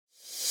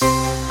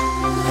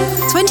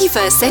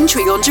21st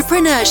Century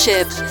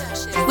Entrepreneurship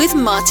with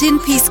Martin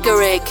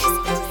Piskarik.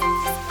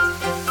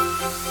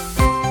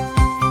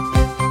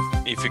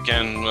 If you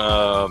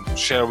can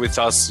share with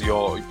us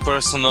your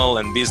personal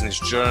and business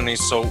journey.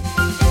 So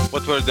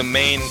what were the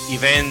main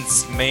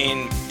events,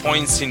 main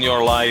points in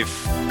your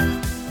life?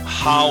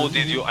 How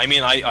did you,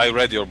 I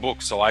read your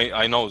book, so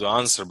I know the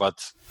answer,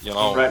 but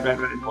Right.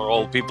 For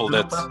all people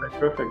that...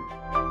 Perfect.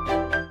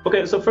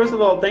 Okay, so first of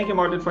all, thank you,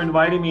 Martin, for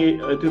inviting me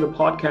to the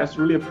podcast.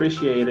 Really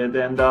appreciate it.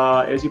 And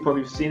as you've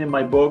probably seen in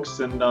my books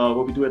and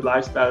what we do at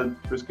Lifestyle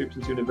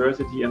Prescriptions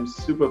University, I'm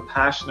super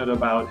passionate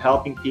about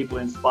helping people,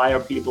 inspire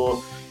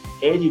people,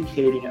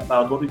 educating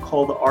about what we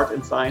call the art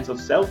and science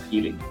of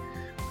self-healing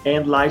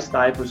and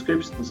lifestyle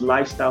prescriptions,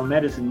 lifestyle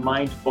medicine,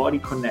 mind-body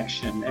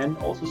connection, and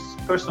also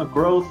personal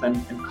growth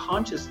and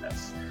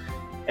consciousness.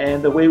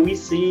 And the way we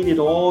see it, it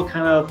all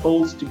kind of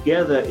folds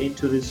together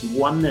into this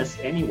oneness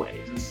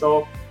anyways. And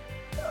so,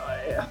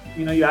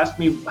 you asked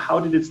me, how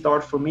did it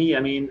start for me?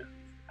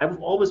 I've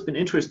always been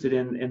interested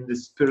in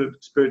this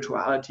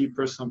spirituality,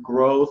 personal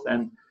growth,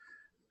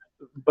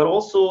 but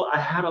also I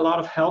had a lot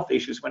of health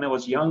issues when I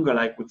was younger,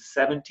 like with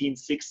 17,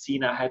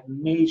 16, I had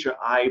major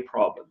eye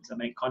problems.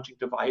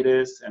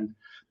 Conjunctivitis and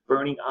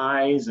burning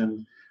eyes.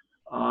 And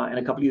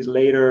a couple of years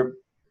later,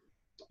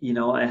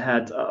 I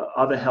had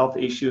other health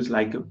issues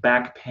like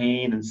back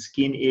pain and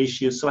skin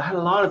issues. So I had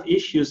a lot of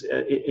issues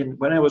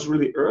when I was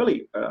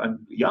really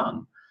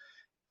young.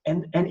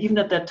 And even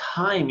at that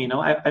time,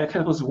 I kind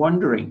of was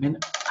wondering,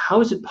 how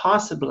is it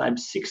possible I'm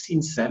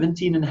 16,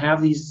 17 and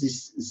have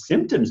these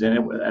symptoms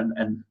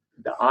and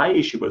the eye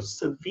issue was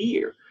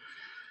severe.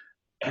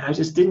 And I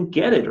just didn't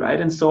get it,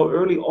 right? And so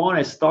early on,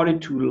 I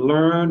started to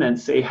learn and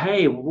say,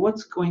 hey,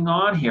 what's going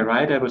on here,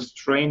 right? I was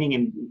training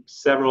in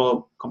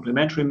several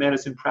complementary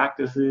medicine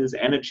practices,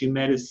 energy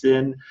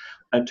medicine,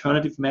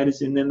 alternative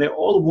medicine, and they're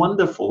all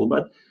wonderful,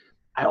 but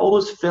I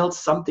always felt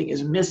something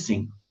is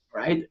missing,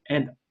 right?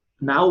 And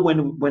now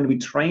when we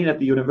train at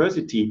the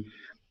university,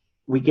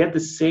 we get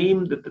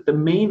the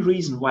main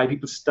reason why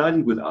people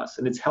study with us,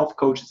 and it's health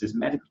coaches, it's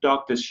medical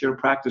doctors,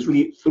 chiropractors,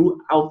 really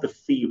throughout the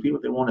field,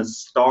 people that want to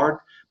start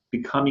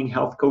becoming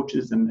health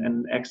coaches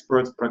and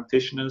experts,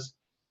 practitioners.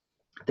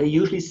 They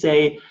usually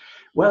say,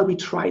 well, we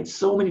tried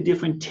so many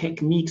different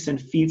techniques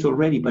and fields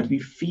already, but we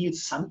feel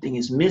something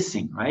is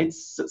missing, right?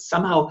 So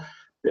somehow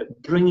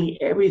bringing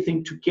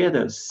everything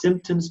together,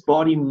 symptoms,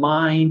 body,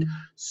 mind,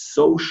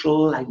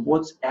 social, like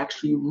what's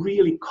actually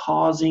really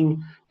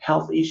causing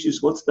health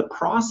issues, what's the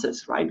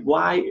process, right?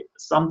 Why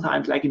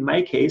sometimes, like in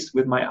my case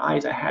with my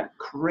eyes, I had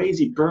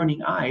crazy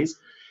burning eyes,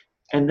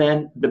 and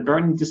then the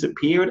burning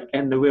disappeared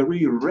and they were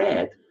really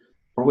red.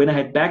 Or when I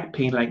had back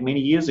pain, like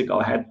many years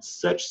ago, I had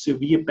such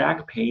severe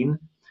back pain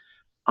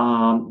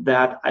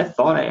that I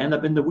thought I ended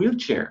up in the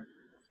wheelchair.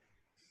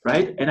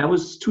 Right? And I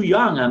was too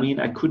young.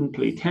 I couldn't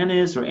play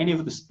tennis or any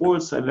of the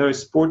sports. I'm a very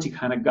sporty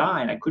kind of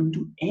guy, and I couldn't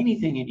do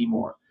anything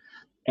anymore.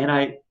 And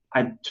I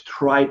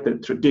tried the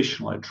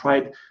traditional, I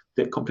tried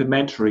the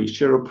complementary,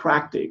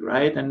 chiropractic,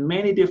 right? And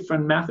many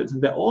different methods,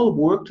 and they all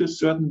worked to a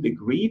certain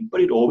degree,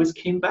 but it always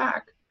came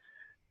back.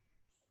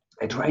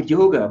 I tried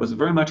yoga. I was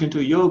very much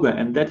into yoga,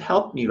 and that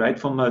helped me, right?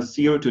 From a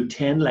 0 to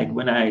 10, like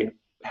when I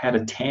had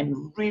a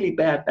 10, really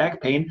bad back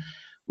pain,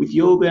 with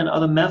yoga and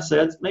other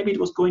methods, maybe it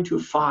was going to a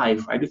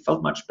 5, right? It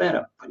felt much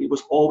better, but it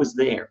was always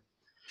there.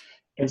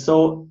 And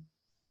so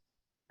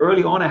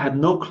early on, I had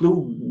no clue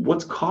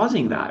what's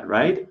causing that,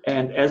 right?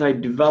 And as I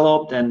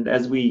developed and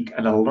as we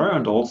kind of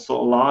learned also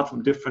a lot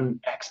from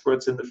different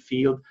experts in the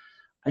field,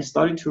 I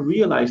started to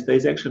realize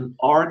there's actually an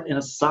art and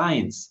a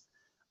science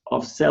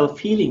of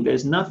self-healing.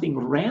 There's nothing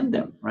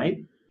random,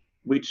 right?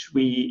 Which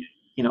we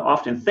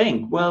often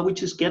think, well, we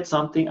just get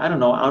something, I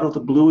don't know, out of the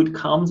blue it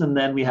comes and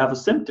then we have a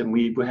symptom,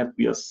 we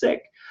are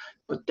sick.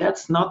 But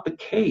that's not the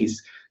case.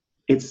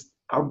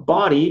 Our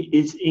body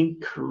is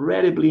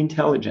incredibly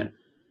intelligent,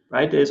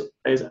 right? There's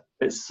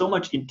so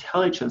much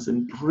intelligence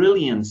and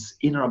brilliance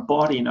in our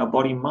body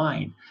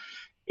mind.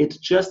 It's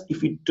just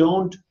if we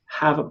don't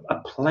have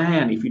a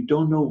plan, if we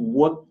don't know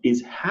what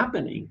is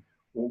happening,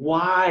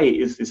 why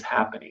is this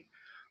happening,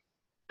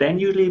 then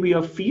usually we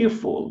are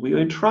fearful, we are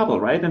in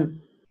trouble, right? And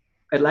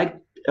I'd like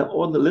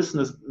all the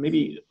listeners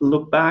maybe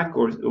look back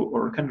or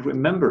kind of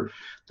remember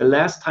the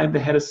last time they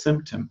had a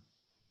symptom,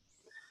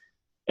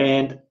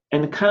 and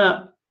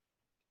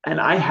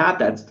I had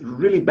that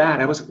really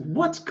bad. I was,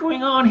 what's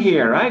going on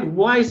here, right?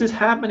 Why is this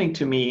happening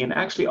to me? And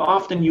actually,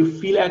 often you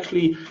feel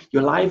actually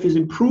your life is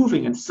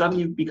improving, and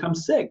suddenly you become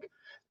sick.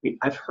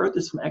 I've heard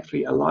this from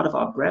actually a lot of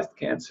our breast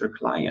cancer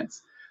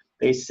clients.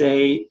 They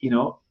say,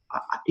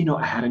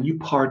 I had a new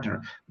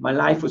partner. My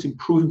life was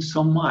improving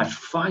so much,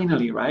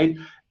 finally, right?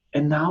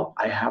 And now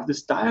I have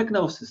this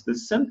diagnosis,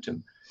 this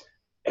symptom,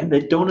 and they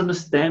don't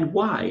understand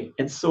why.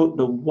 And so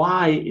the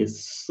why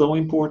is so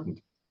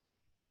important.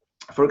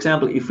 For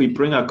example, if we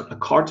bring a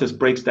car test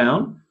breaks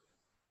down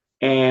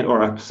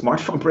or a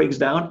smartphone breaks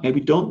down and we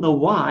don't know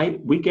why,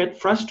 we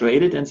get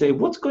frustrated and say,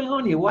 what's going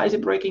on here? Why is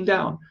it breaking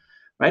down?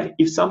 Right?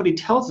 If somebody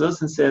tells us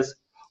and says,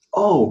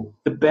 Oh,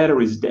 the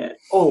battery's dead.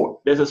 Oh,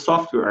 there's a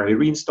software error. I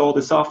reinstall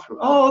the software.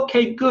 Oh,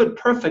 okay, good,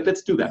 perfect.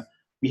 Let's do that.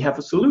 We have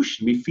a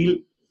solution. We feel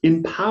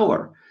in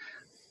power.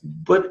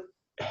 But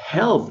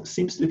health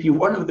seems to be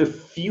one of the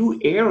few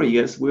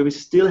areas where we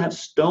still have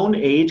Stone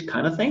Age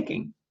kind of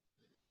thinking,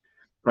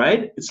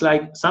 right? It's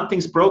like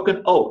something's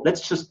broken. Oh,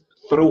 let's just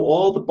throw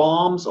all the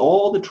bombs,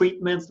 all the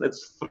treatments.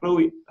 Let's throw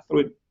it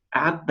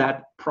at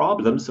that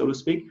problem, so to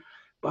speak.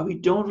 But we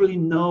don't really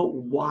know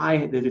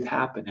why did it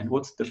happen and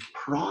what's the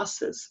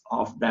process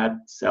of that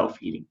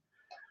self-healing.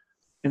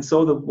 And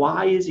so the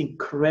why is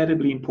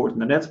incredibly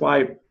important. And that's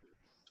why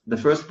the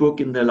first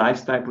book in the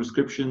Lifestyle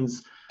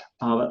Prescriptions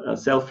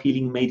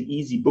Self-Healing Made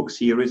Easy book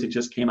series, it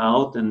just came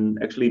out, and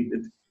actually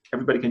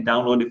everybody can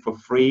download it for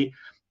free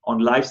on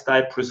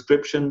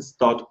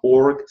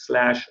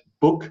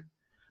lifestyleprescriptions.org/book,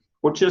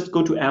 or just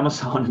go to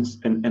Amazon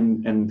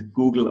and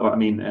Google,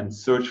 and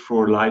search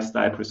for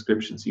Lifestyle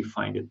Prescriptions. You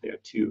find it there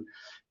too.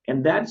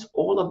 And that's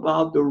all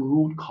about the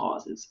root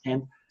causes.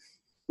 And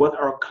what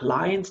our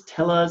clients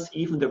tell us,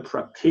 even the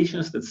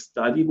practitioners that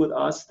study with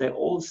us, they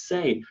all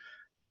say,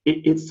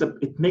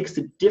 it makes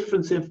a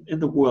difference in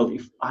the world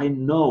if I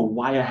know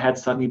why I had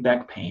suddenly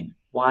back pain,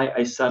 why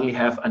I suddenly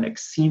have an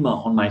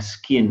eczema on my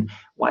skin,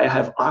 why I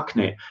have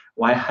acne,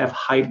 why I have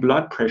high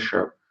blood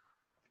pressure.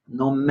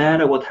 No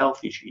matter what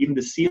health issue, even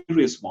the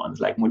serious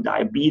ones like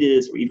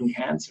diabetes or even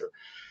cancer,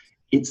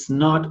 it's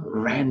not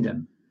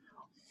random.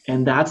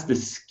 And that's the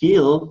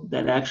skill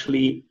that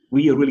actually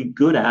we are really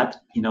good at.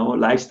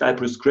 Lifestyle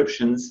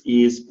Prescriptions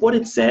is what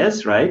it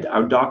says, right?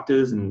 Our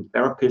doctors and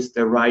therapists,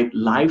 they write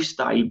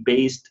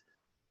lifestyle-based,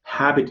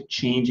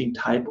 habit-changing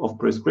type of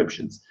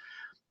prescriptions.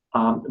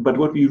 But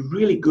what we're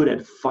really good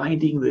at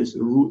finding the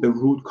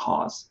root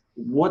cause.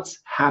 What's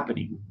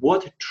happening?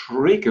 What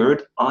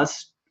triggered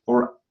us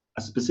or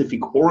a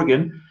specific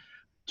organ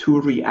to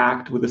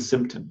react with a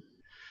symptom?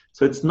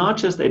 So it's not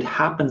just that it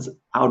happens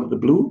out of the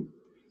blue.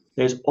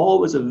 There's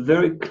always a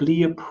very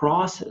clear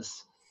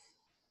process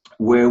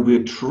where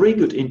we're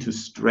triggered into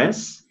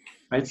stress,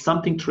 right?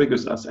 Something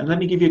triggers us. And let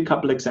me give you a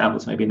couple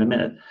examples, maybe in a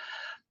minute.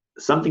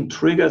 Something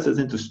triggers us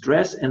into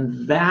stress,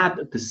 and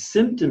that the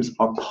symptoms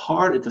are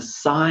it's a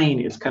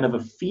sign, it's kind of a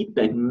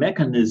feedback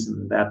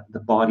mechanism that the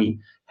body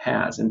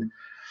has. And,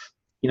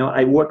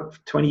 I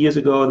worked 20 years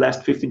ago,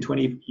 last 15,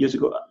 20 years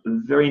ago,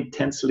 very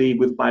intensely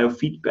with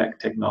biofeedback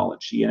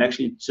technology. And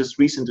actually, just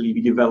recently,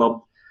 we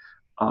developed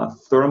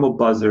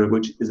ThermoBuzzer,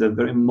 which is a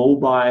very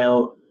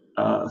mobile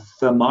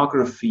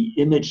thermography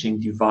imaging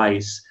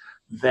device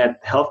that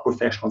health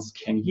professionals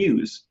can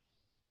use.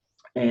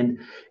 And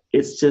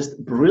it's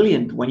just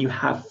brilliant when you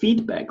have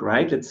feedback,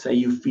 right? Let's say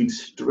you feel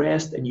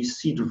stressed and you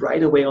see it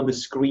right away on the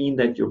screen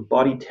that your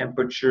body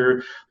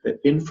temperature, the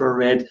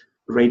infrared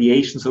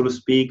radiation, so to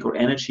speak, or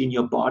energy in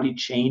your body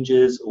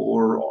changes,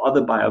 or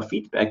other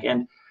biofeedback.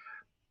 And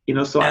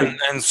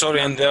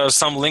and there are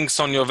some links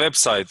on your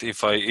website,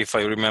 if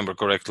I remember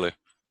correctly.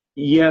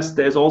 Yes,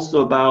 there's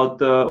also about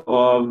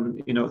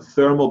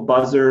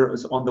ThermoBuzzer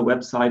is on the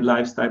website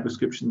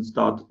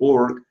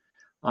lifestyleprescriptions.org.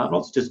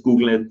 Also just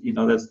Google it.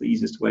 That's the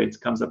easiest way. It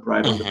comes up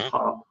right on the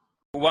top.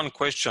 One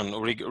question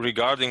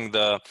regarding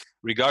the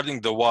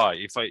why.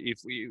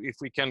 If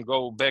we can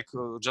go back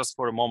just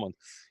for a moment.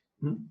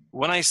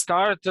 When I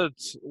started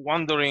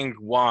wondering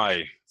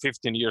why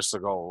 15 years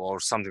ago or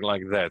something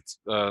like that,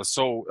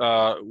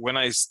 when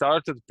I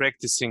started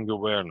practicing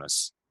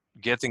awareness,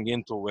 getting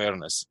into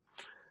awareness,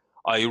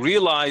 I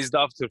realized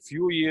after a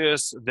few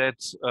years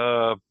that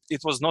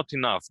it was not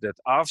enough. That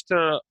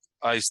after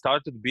I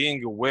started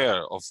being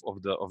aware of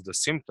the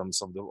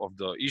symptoms, of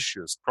the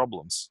issues,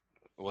 problems,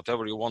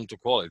 whatever you want to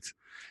call it,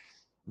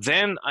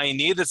 then I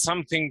needed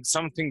something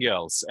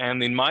else.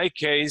 And in my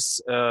case,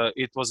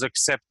 it was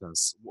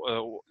acceptance.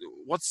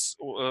 What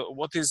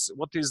is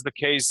the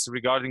case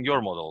regarding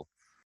your model?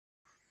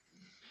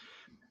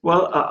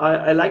 Well,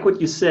 I like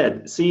what you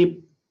said.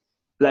 See,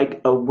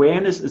 like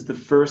awareness is the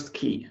first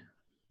key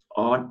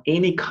on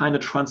any kind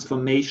of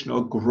transformation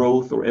or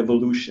growth or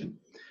evolution.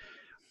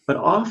 But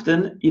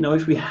often,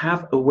 if we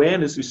have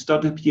awareness, we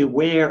start to be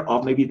aware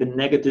of maybe the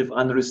negative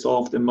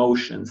unresolved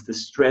emotions, the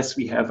stress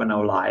we have in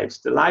our lives,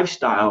 the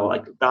lifestyle,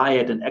 like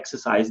diet and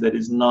exercise that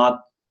is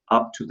not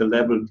up to the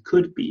level it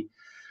could be.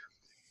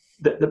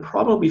 The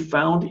problem we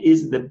found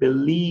is the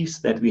beliefs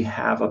that we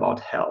have about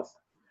health.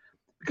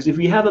 Because if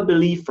we have a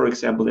belief, for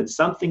example, that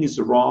something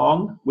is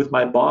wrong with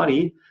my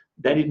body,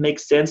 then it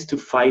makes sense to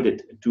fight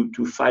it,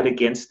 to fight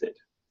against it,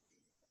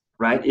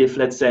 right? If,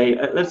 let's say,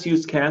 let's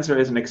use cancer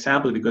as an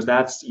example, because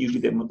that's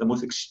usually the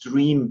most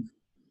extreme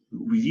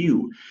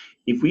view.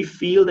 If we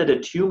feel that a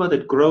tumor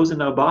that grows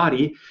in our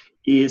body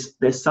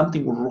there's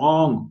something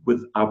wrong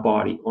with our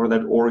body or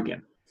that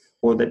organ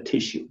or that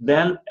tissue,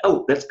 then,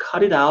 let's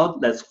cut it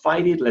out, let's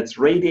fight it, let's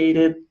radiate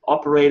it,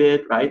 operate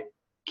it, right?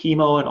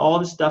 Chemo and all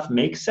this stuff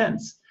makes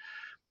sense.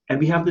 And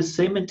we have the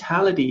same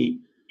mentality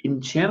in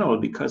general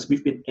because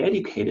we've been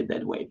educated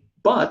that way.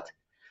 But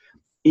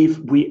if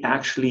we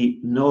actually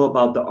know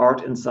about the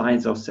art and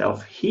science of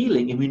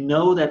self-healing, and we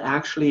know that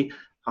actually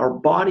Our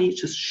body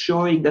is just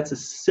showing that's a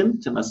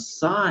symptom, a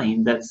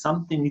sign that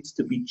something needs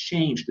to be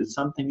changed, that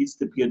something needs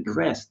to be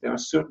addressed. There are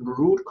certain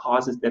root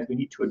causes that we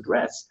need to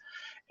address.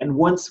 And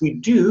once we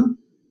do,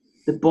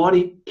 the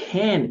body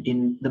can,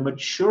 in the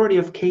majority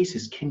of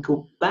cases, can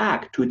go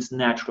back to its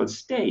natural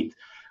state,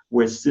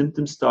 where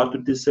symptoms start to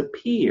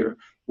disappear,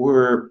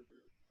 where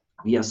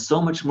we have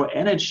so much more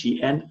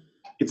energy. And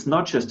it's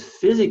not just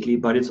physically,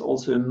 but it's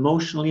also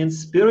emotionally and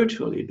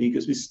spiritually,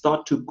 because we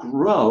start to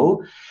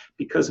grow,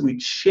 because we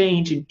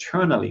change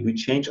internally. We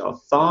change our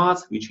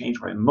thoughts, we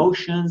change our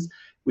emotions,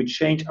 we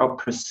change our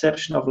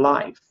perception of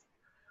life.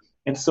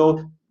 And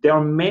so there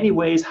are many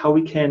ways how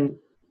we can,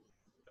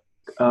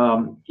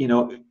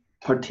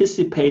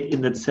 participate in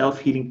that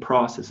self-healing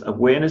process.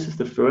 Awareness is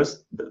the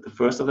first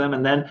of them,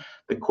 and then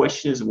the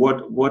question is,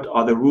 what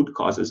are the root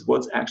causes?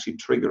 What's actually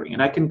triggering?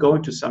 And I can go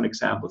into some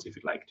examples if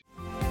you'd like to.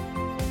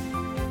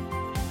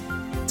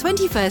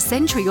 21st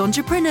Century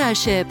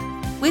Entrepreneurship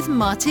with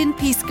Martin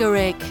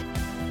Piskarik.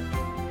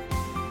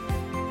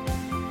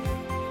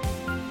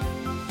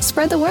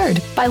 Spread the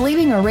word by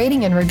leaving a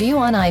rating and review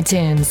on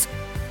iTunes.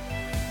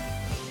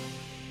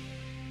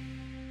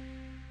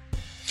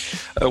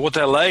 What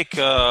I like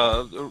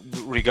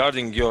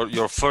regarding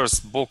your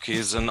first book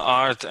is an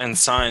art and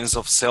science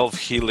of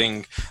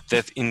self-healing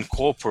that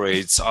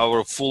incorporates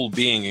our full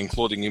being,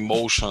 including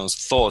emotions,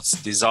 thoughts,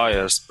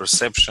 desires,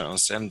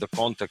 perceptions, and the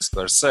context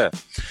per se.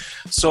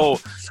 So,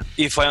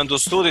 if I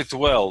understood it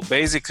well,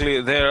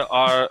 basically there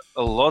are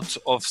a lot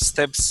of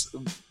steps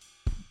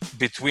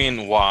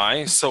between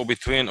why, so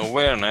between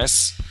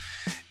awareness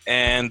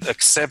and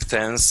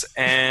acceptance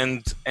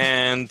and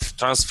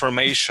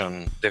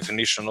transformation,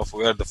 definition of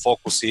where the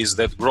focus is,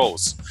 that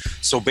grows.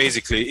 So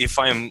basically, if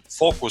I'm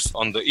focused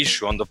on the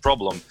issue, on the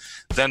problem,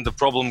 then the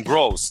problem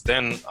grows.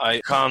 Then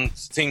I can't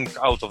think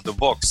out of the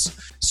box.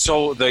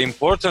 So the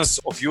importance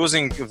of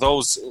using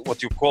those,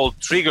 what you call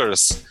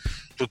triggers,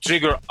 to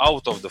trigger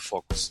out of the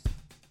focus.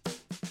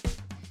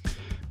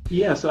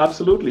 Yes,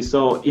 absolutely.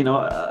 So,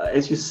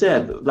 as you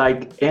said,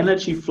 like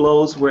energy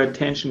flows where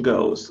attention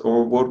goes,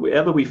 or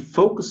whatever we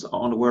focus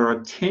on, where our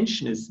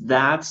attention is,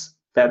 that's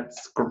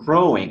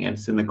growing, and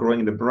it's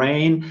growing in the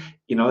brain.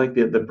 Like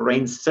the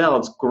brain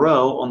cells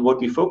grow on what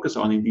we focus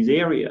on in these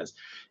areas.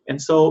 And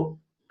so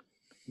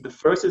the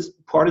first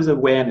part is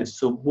awareness.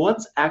 So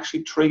what's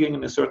actually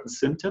triggering a certain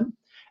symptom?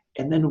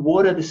 And then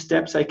what are the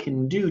steps I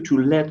can do to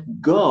let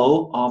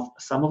go of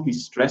some of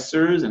these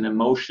stressors and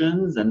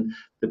emotions and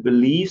the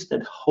beliefs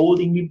that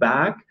holding me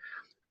back?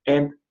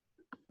 And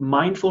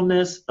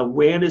mindfulness,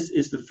 awareness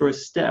is the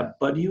first step,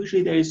 but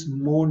usually there is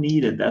more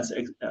needed. That's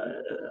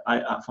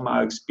from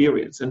our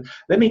experience. And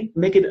let me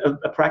make it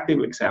a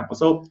practical example.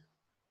 So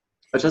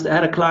I just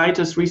had a client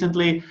just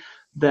recently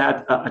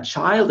that a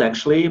child,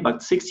 actually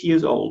about 6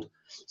 years old,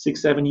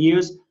 6-7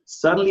 years,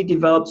 suddenly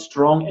developed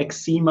strong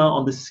eczema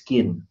on the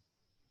skin.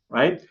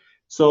 Right?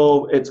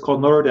 So it's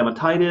called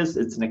neurodermatitis.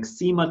 It's an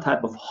eczema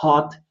type of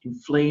hot,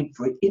 inflamed,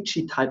 very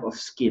itchy type of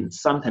skin,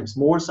 sometimes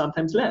more,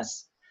 sometimes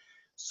less.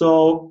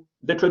 So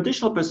the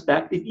traditional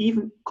perspective,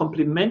 even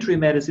complementary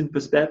medicine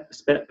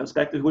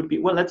perspective would be,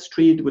 well, let's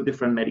treat it with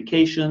different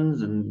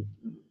medications and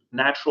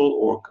natural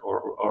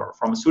or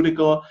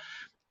pharmaceutical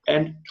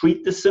and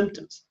treat the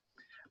symptoms.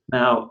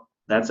 Now,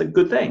 that's a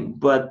good thing,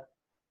 but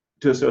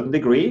to a certain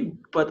degree,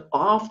 but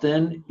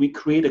often we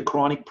create a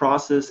chronic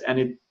process, and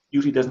it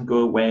usually doesn't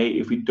go away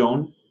if we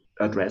don't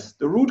address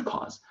the root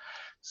cause.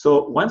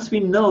 So once we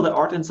know the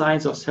art and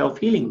science of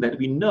self-healing, that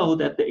we know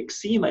that the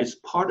eczema is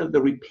part of the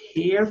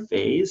repair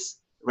phase,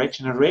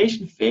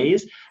 regeneration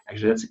phase,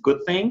 actually that's a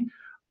good thing,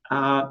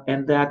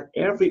 and that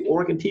every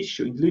organ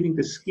tissue, including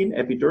the skin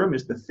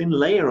epidermis, the thin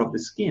layer of the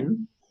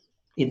skin,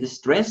 in the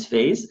stress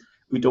phase,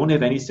 we don't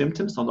have any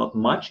symptoms, or not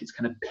much. It's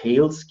kind of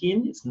pale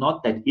skin. It's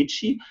not that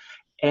itchy.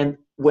 And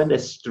when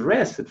there's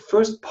stress, the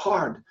first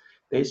part,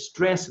 there's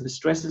stress, and the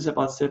stress is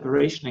about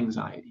separation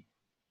anxiety.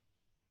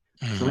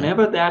 Mm-hmm. So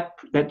whenever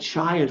that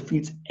child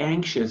feels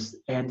anxious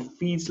and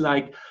feels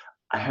like,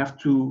 I have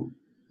to,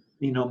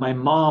 my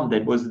mom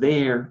that was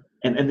there,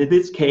 and in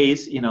this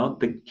case,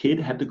 the kid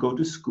had to go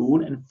to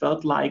school and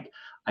felt like,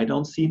 I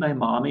don't see my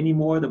mom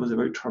anymore. That was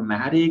very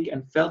traumatic,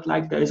 and felt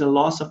like there is a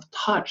loss of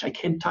touch. I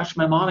can't touch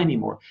my mom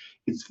anymore.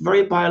 It's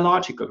very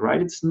biological,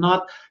 right? It's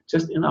not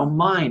just in our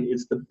mind.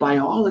 It's the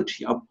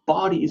biology. Our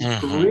body is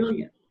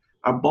brilliant.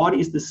 Our body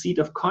is the seat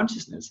of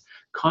consciousness.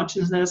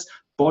 Consciousness,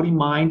 body,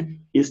 mind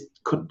is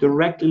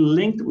directly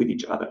linked with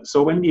each other.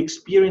 So when we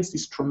experience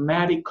these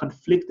traumatic,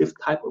 conflictive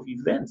type of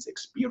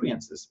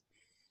experiences,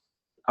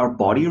 our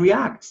body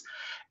reacts.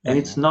 And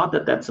it's not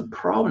that that's a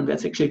problem.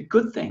 That's actually a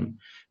good thing,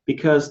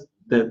 because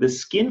the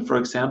skin, for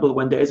example,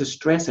 when there is a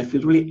stress, I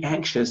feel really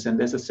anxious and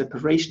there's a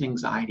separation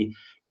anxiety,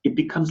 it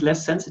becomes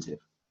less sensitive.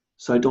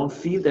 So I don't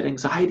feel that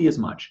anxiety as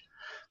much.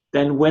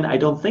 Then when I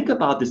don't think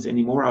about this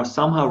anymore, or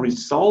somehow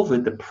resolve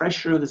it, the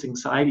pressure of this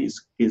anxiety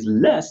is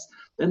less,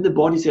 then the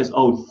body says,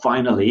 oh,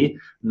 finally,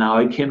 now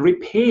I can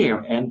repair.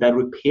 And that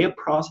repair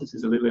process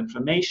is a little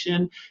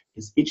inflammation,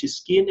 it's itchy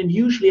skin, and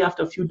usually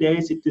after a few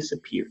days it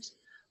disappears.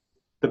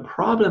 the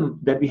problem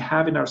that we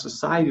have in our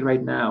society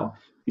right now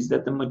is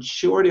that the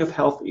majority of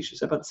health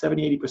issues, about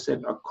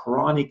 70-80%, are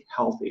chronic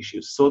health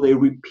issues. So they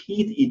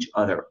repeat each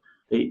other.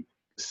 They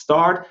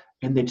start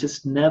and they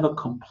just never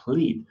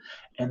complete.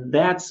 And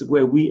that's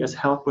where we as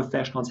health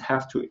professionals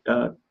have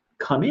to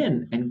come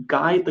in and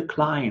guide the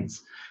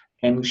clients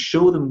and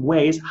show them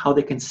ways how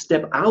they can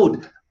step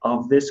out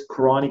of this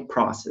chronic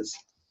process.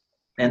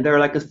 And there are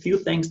like a few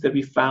things that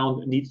we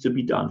found needs to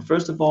be done.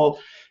 First of all,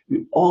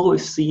 we've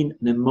always seen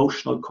an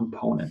emotional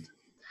component.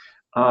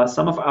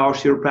 Some of our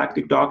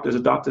chiropractic doctors or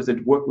doctors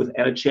that work with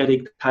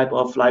energetic type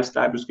of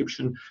lifestyle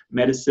prescription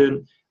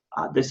medicine,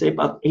 they say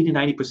about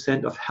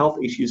 80-90% of health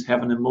issues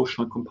have an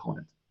emotional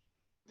component.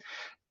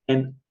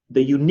 And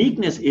the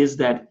uniqueness is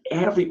that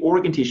every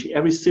organ tissue,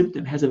 every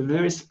symptom has a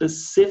very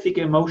specific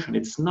emotion.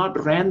 It's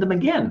not random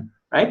again,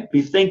 right?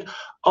 We think,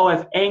 oh,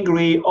 I'm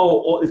angry,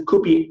 oh, it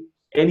could be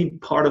any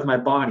part of my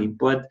body.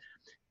 But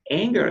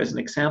anger, as an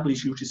example,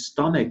 is usually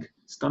stomach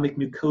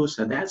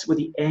mucosa. That's where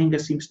the anger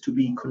seems to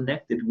be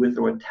connected with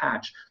or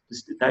attached,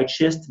 the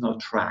digestional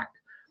tract.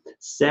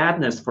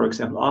 Sadness, for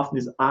example, often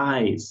is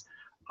eyes.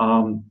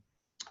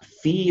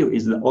 Fear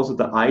is also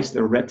the eyes,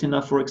 the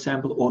retina, for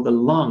example, or the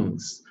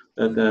lungs.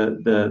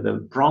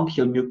 The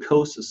bronchial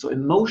mucosa. So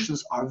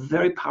emotions are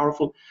very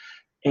powerful.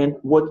 And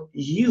what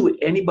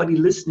anybody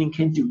listening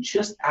can do,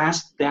 just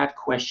ask that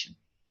question.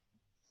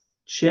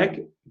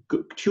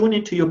 Tune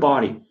into your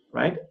body,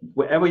 right?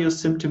 Wherever your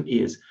symptom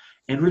is,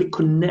 and really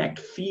connect,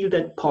 feel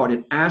that part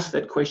and ask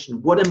that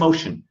question, what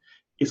emotion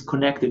is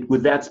connected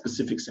with that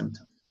specific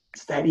symptom?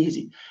 It's that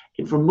easy.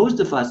 And for most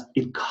of us,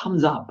 it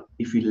comes up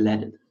if we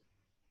let it.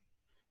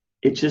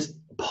 It just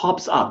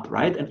pops up,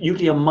 right? And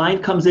usually our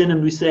mind comes in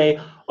and we say,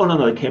 oh,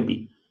 no, it can't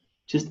be.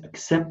 Just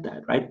accept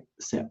that, right?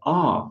 Say,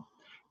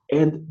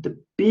 And the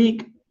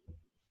big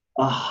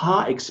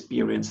aha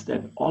experience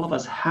that all of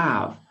us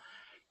have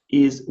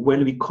is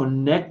when we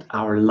connect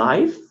our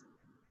life,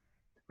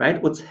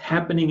 right? What's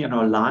happening in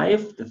our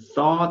life, the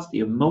thoughts, the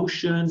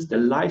emotions, the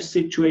life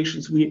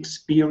situations we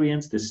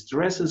experience, the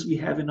stresses we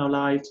have in our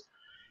lives.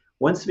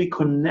 Once we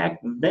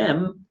connect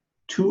them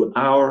to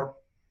our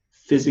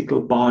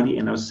physical body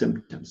and our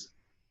symptoms.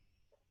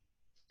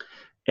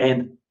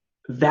 And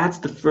that's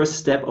the first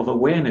step of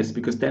awareness,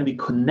 because then we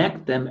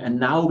connect them and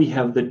now we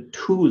have the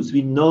tools.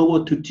 We know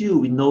what to do.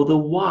 We know the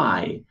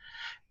why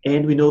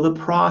and we know the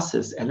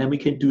process, and then we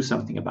can do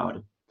something about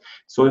it.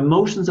 So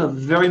emotions are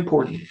very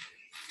important.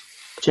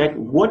 Check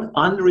what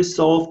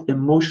unresolved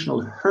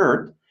emotional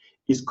hurt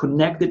is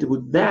connected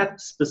with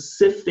that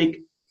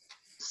specific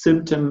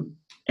symptom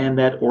and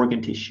that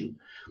organ tissue.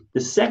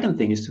 The second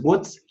thing is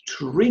what's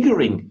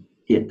triggering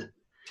it.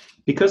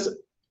 Because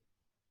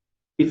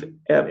if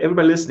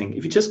everybody listening,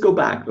 if you just go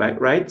back,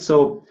 right?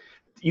 So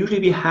usually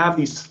we have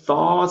these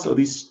thoughts or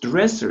these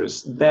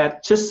stressors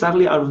that just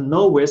suddenly out of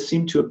nowhere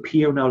seem to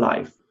appear in our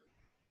life.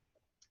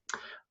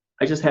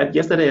 I just had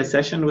yesterday a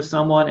session with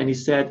someone and he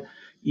said,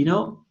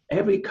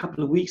 every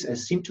couple of weeks I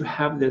seem to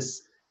have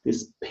this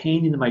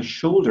pain in my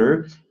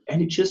shoulder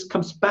and it just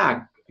comes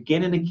back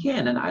again and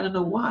again and I don't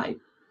know why.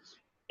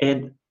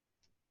 And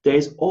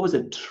there's always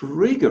a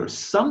trigger.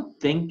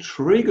 Something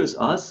triggers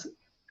us,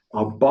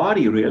 our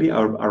body really,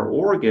 our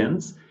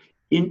organs,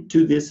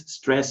 into this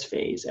stress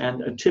phase.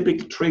 And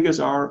typical triggers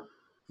are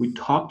we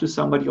talk to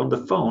somebody on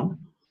the phone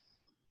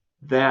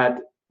that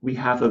we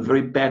have a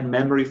very bad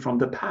memory from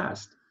the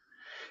past.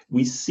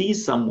 We see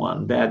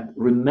someone that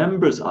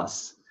remembers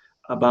us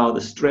about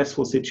a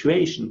stressful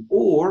situation,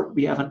 or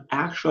we have an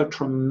actual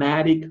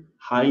traumatic,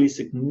 highly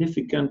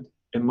significant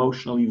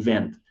emotional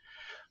event.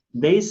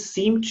 They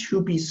seem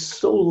to be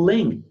so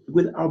linked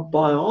with our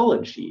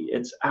biology.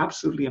 It's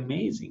absolutely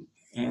amazing.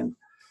 And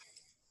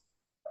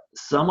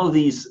some of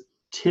these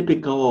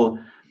typical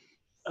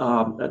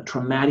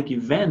traumatic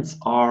events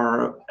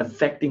are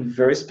affecting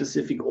very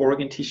specific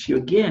organ tissue.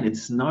 Again,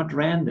 it's not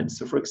random.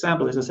 So for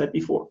example, as I said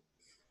before,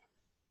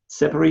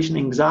 separation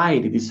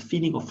anxiety, this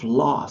feeling of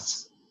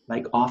loss,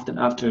 like often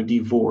after a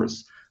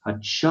divorce, a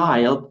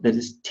child that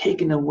is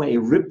taken away,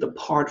 ripped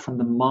apart from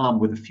the mom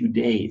with a few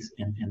days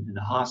in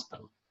the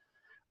hospital,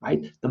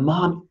 right?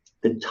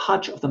 The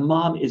touch of the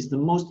mom is the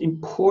most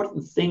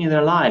important thing in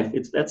their life.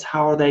 That's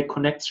how they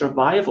connect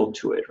survival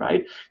to it,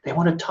 right? They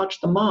want to touch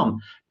the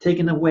mom.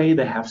 Taken away,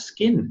 they have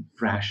skin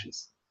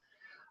rashes.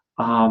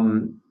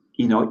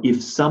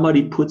 If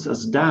somebody puts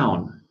us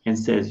down and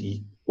says,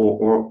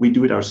 or we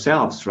do it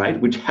ourselves, right?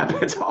 Which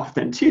happens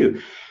often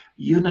too.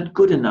 You're not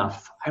good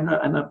enough. I'm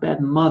a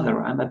bad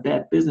mother. I'm a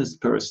bad business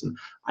person.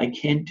 I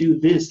can't do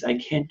this. I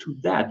can't do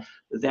that.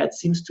 That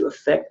seems to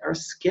affect our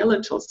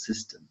skeletal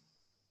system,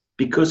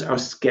 because our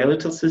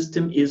skeletal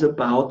system is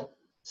about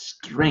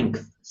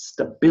strength,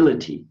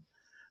 stability,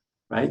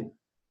 right?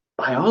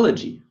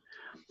 Biology.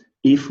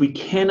 If we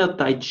cannot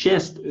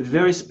digest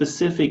very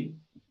specific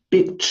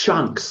big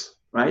chunks,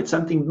 right?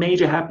 Something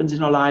major happens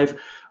in our life,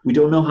 we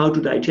don't know how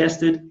to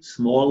digest it,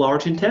 small,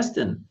 large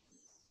intestine.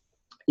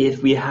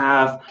 If we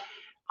have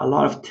a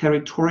lot of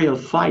territorial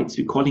fights,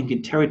 we're calling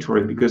it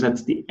territory because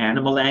that's the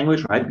animal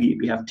language, right?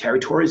 We have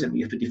territories and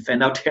we have to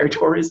defend our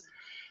territories.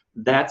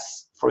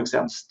 That's, for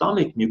example,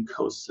 stomach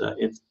mucosa,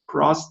 it's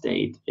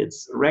prostate,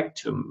 it's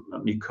rectum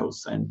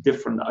mucosa, and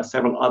different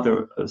several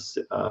other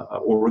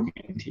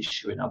organ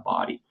tissue in our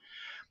body.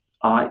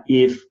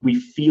 If we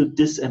feel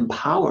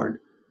disempowered,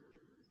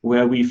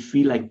 where we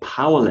feel like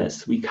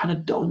powerless, we kind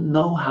of don't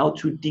know how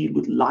to deal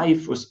with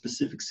life or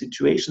specific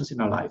situations in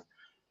our life.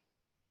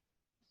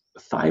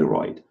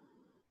 Thyroid.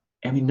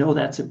 And we know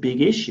that's a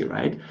big issue,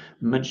 right?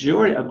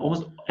 Majority of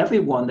almost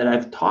everyone that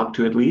I've talked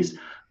to, at least,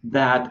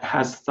 that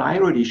has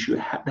thyroid issue,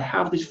 they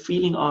have this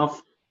feeling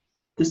of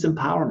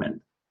disempowerment,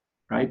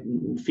 right?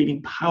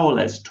 Feeling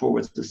powerless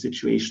towards the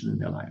situation in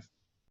their life.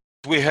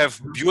 We have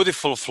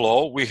beautiful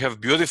flow, we have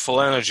beautiful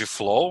energy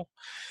flow.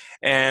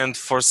 And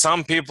for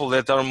some people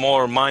that are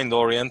more mind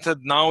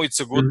oriented, now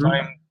it's a good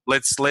time.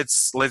 Let's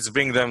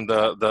bring them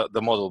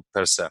the model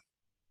per se.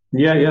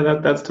 Yeah,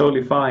 that's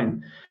totally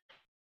fine.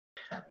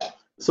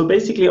 So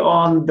basically,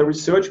 on the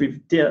research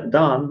we've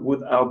done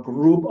with our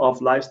group of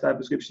Lifestyle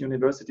Prescription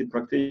University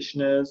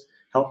practitioners,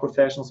 health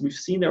professionals, we've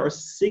seen there are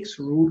 6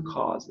 root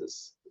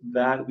causes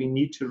that we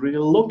need to really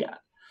look at.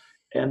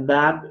 And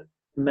that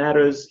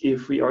matters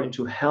if we are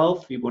into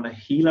health, we want to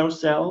heal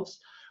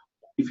ourselves,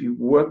 if you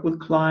work with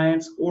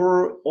clients,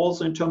 or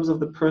also in terms of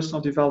the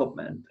personal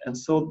development. And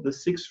so the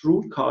 6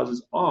 root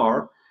causes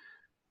are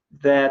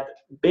that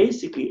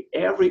basically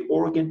every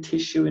organ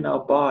tissue in our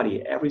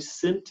body, every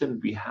symptom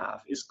we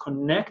have is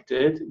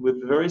connected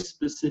with very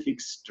specific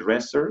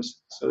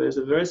stressors. So there's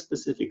a very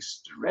specific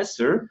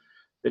stressor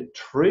that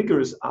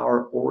triggers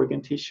our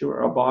organ tissue,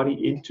 our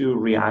body into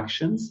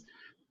reactions.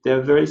 There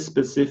are very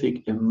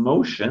specific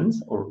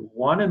emotions, or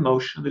one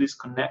emotion that is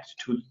connected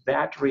to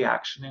that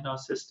reaction in our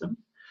system.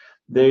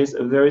 There's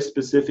a very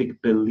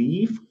specific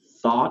belief,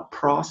 thought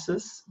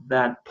process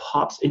that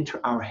pops into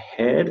our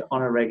head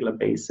on a regular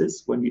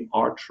basis when we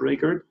are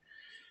triggered.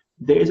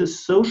 There is a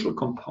social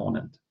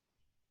component,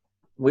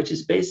 which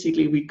is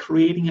basically we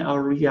creating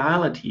our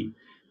reality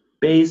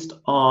based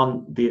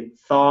on the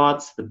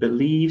thoughts, the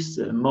beliefs,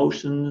 the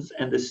emotions,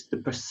 and the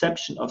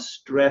perception of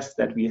stress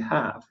that we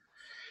have.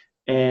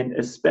 And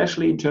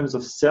especially in terms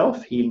of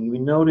self-healing, we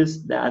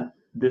notice that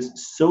this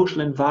social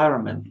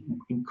environment,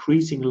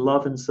 increasing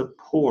love and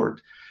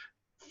support,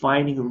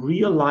 finding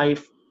real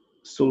life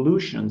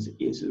solutions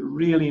is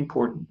really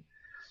important.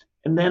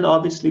 And then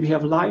obviously we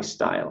have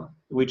lifestyle,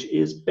 which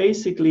is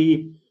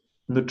basically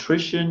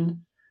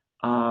nutrition,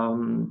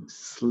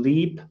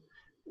 sleep,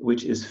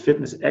 which is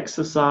fitness,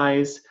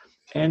 exercise,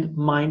 and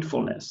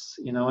mindfulness.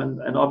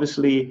 And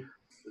obviously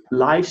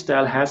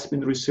lifestyle has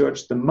been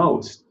researched the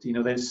most.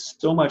 There's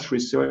so much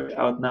research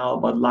out now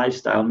about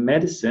lifestyle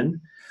medicine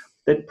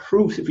that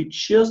proves if we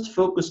just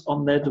focus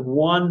on that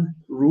one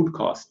root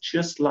cause,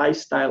 just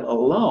lifestyle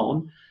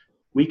alone,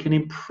 we can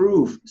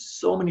improve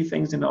so many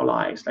things in our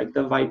lives, like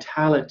the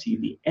vitality,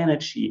 the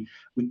energy.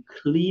 We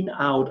clean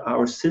out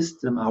our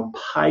system, our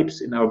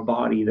pipes in our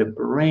body, the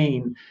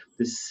brain,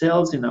 the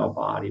cells in our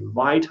body,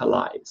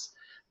 vitalize.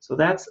 So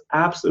that's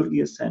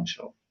absolutely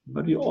essential.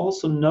 But we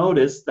also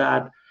notice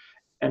that,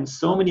 and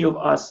so many of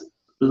us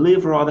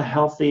live rather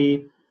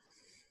healthy,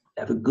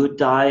 have a good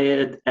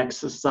diet,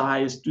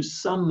 exercise, do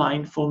some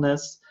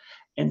mindfulness,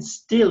 and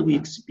still we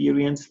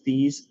experience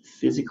these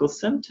physical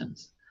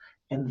symptoms.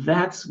 And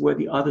that's where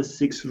the other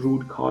 6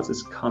 root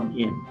causes come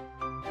in.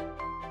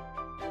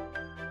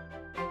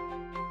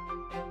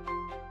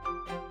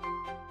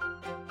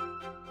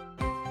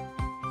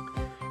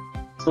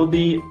 So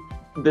the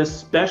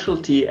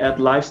specialty at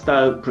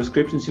Lifestyle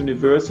Prescriptions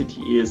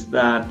University is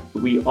that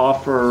we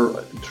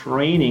offer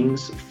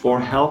trainings for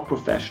health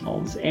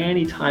professionals,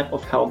 any type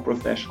of health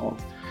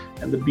professionals.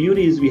 And the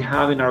beauty is we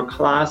have in our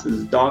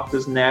classes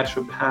doctors,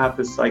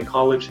 naturopaths,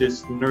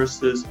 psychologists,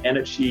 nurses,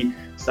 energy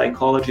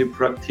psychology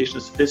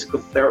practitioners, physical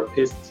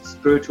therapists,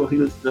 spiritual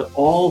healers. They're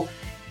all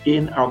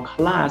in our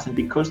class. And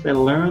because they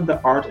learn the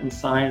art and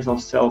science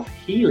of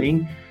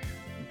self-healing,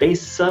 they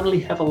suddenly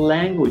have a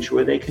language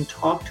where they can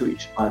talk to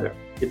each other.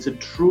 It's a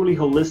truly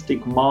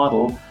holistic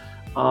model.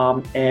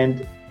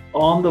 And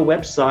on the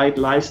website,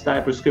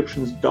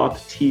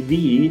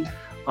 lifestyleprescriptions.tv,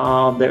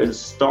 there's a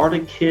starter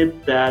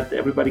kit that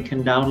everybody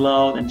can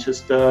download, and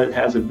just it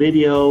has the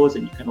videos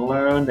and you can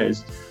learn.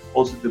 There's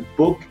also the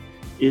book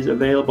is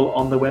available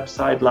on the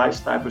website,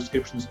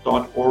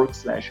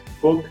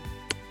 lifestyleprescriptions.org/book,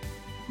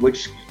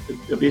 which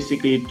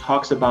basically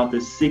talks about the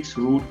 6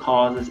 root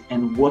causes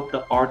and what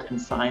the art and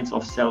science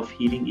of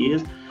self-healing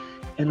is,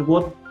 and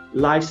what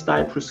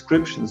lifestyle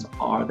prescriptions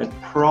are, the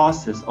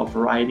process of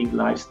writing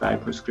lifestyle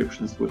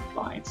prescriptions with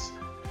clients.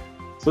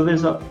 So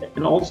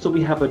and also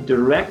we have a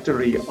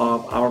directory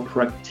of our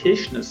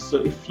practitioners. So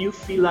if you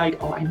feel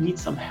like, I need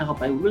some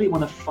help, I really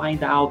want to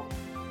find out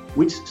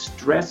which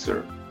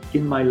stressor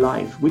in my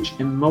life, which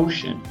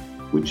emotion,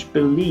 which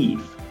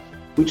belief,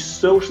 which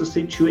social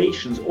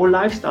situations or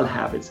lifestyle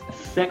habits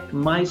affect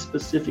my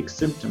specific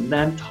symptom,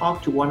 then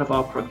talk to one of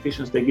our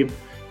practitioners. They give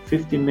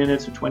 15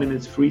 minutes or 20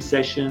 minutes free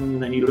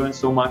session, and you learn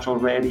so much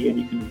already, and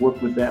you can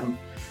work with them.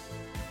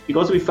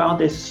 because we found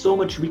there's so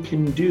much we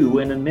can do.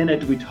 In a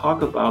minute, we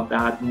talk about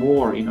that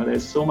more.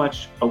 There's so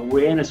much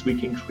awareness we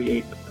can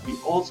create. But we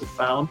also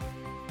found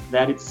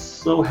that it's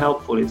so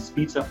helpful. It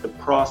speeds up the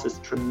process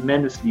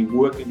tremendously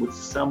working with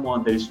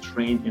someone that is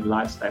trained in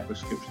lifestyle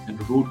prescription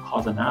and root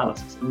cause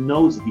analysis and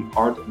knows the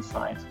art and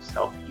science of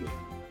self-healing.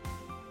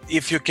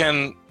 If you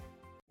can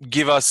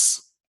give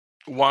us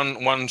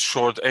one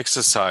short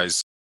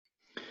exercise.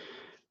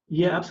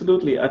 Yeah,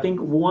 absolutely. I think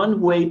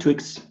one way to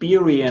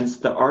experience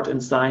the art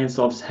and science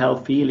of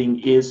self-healing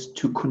is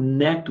to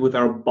connect with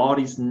our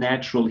body's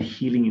natural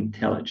healing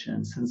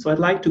intelligence. And so I'd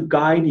like to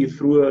guide you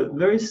through a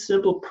very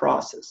simple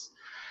process.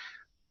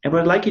 And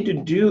what I'd like you to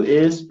do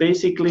is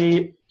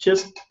basically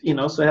just,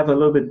 so have a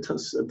little bit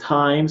of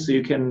time so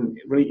you can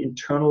really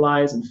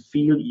internalize and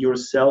feel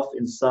yourself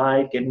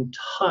inside, get in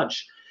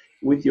touch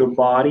with your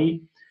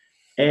body,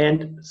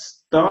 and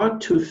start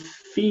to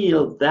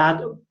feel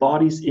that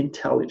body's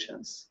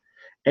intelligence.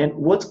 And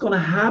what's going to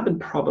happen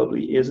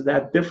probably is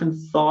that different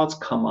thoughts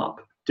come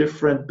up,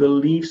 different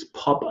beliefs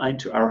pop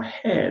into our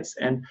heads.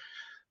 And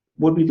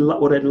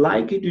what I'd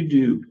like you to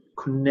do,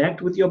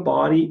 connect with your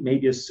body,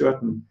 maybe a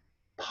certain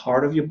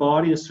part of your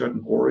body, a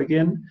certain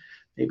organ,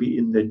 maybe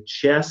in the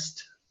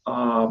chest,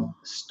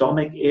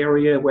 stomach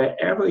area,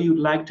 wherever you'd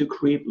like to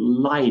create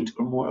light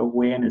or more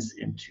awareness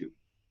into.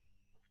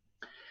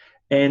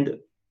 And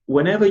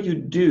whenever you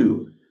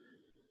do,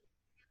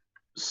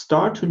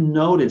 start to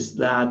notice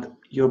that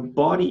your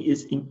body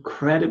is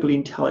incredibly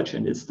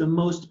intelligent. It's the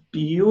most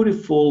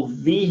beautiful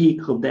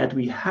vehicle that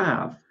we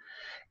have.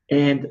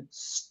 And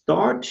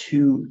start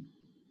to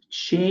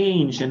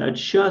change and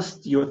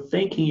adjust your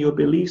thinking, your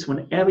beliefs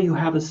whenever you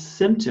have a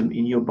symptom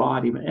in your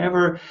body,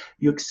 whenever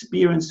you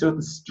experience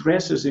certain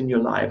stressors in your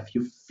life,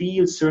 you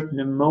feel certain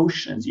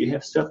emotions, you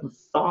have certain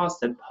thoughts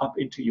that pop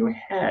into your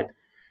head.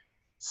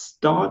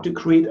 Start to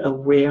create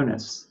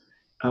awareness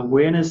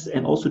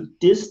and also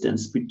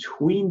distance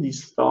between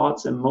these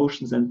thoughts,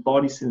 emotions, and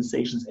body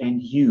sensations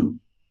and you.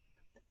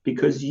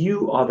 Because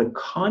you are the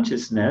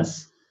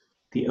consciousness,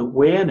 the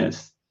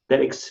awareness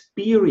that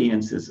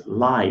experiences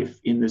life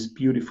in this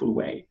beautiful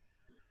way.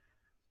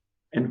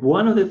 And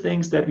one of the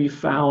things that we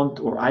found,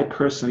 or I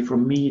personally, for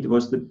me, it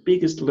was the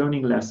biggest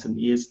learning lesson,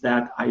 is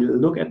that I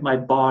look at my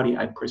body,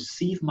 I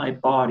perceive my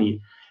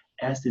body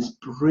as this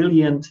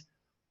brilliant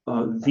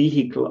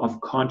vehicle of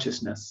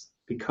consciousness,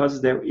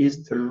 because there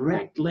is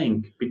direct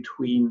link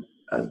between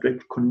a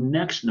direct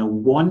connection, a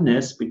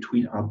oneness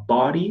between our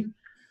body,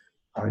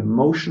 our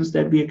emotions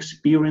that we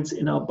experience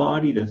in our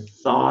body, the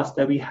thoughts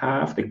that we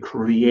have that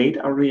create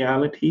our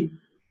reality,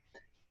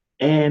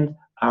 and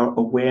our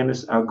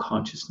awareness, our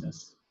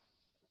consciousness.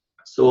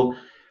 So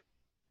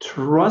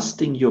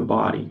trusting your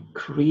body,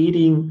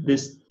 creating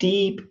this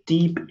deep,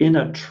 deep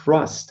inner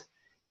trust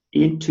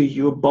into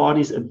your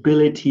body's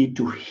ability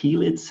to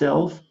heal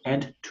itself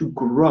and to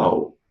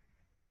grow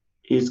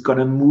is going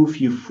to move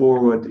you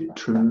forward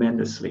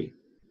tremendously.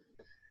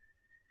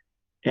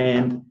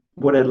 And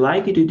what I'd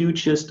like you to do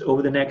just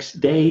over the next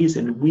days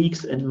and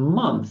weeks and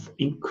months,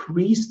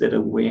 increase that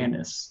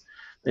awareness,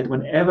 that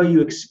whenever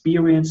you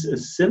experience a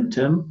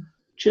symptom,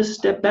 just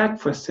step back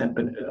for a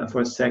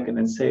second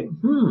and say,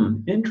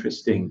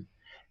 interesting,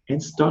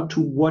 and start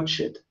to watch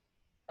it.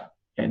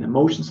 And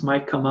emotions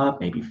might come up,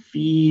 maybe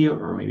fear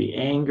or maybe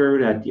anger,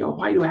 that,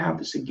 why do I have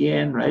this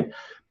again, right?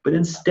 But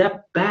then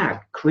step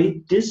back,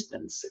 create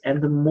distance.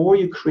 And the more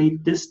you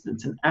create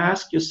distance and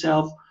ask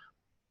yourself,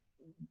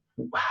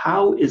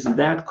 how is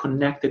that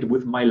connected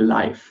with my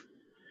life?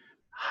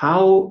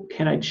 How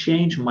can I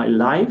change my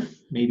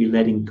life? Maybe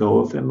letting go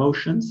of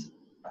emotions,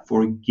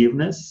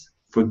 forgiveness,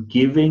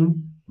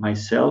 forgiving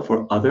myself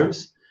or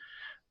others,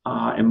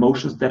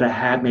 emotions that I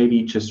had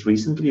maybe just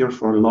recently or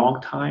for a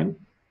long time,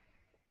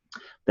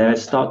 that I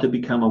start to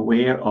become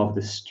aware of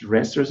the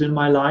stressors in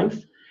my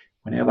life.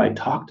 Whenever I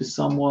talk to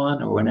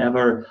someone or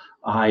whenever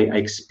I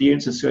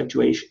experience a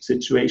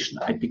situation,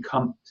 I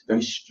become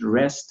very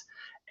stressed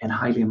and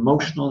highly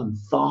emotional, and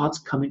thoughts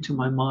come into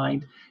my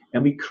mind,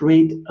 and we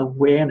create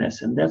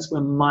awareness. And that's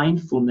where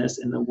mindfulness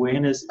and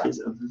awareness is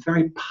a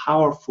very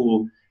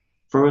powerful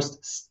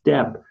first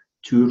step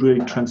to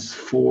really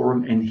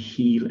transform and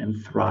heal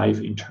and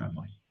thrive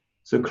internally.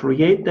 So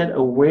create that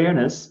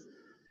awareness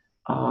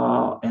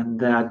and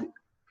that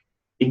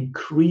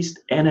increased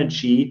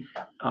energy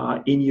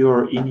in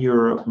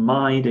your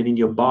mind and in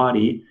your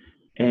body,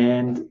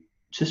 and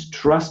just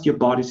trust your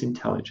body's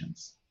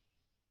intelligence.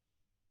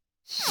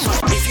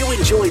 If you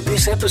enjoyed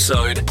this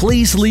episode,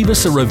 please leave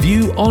us a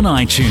review on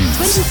iTunes.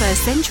 21st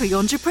Century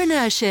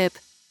Entrepreneurship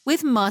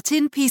with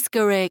Martin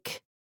Piskarik.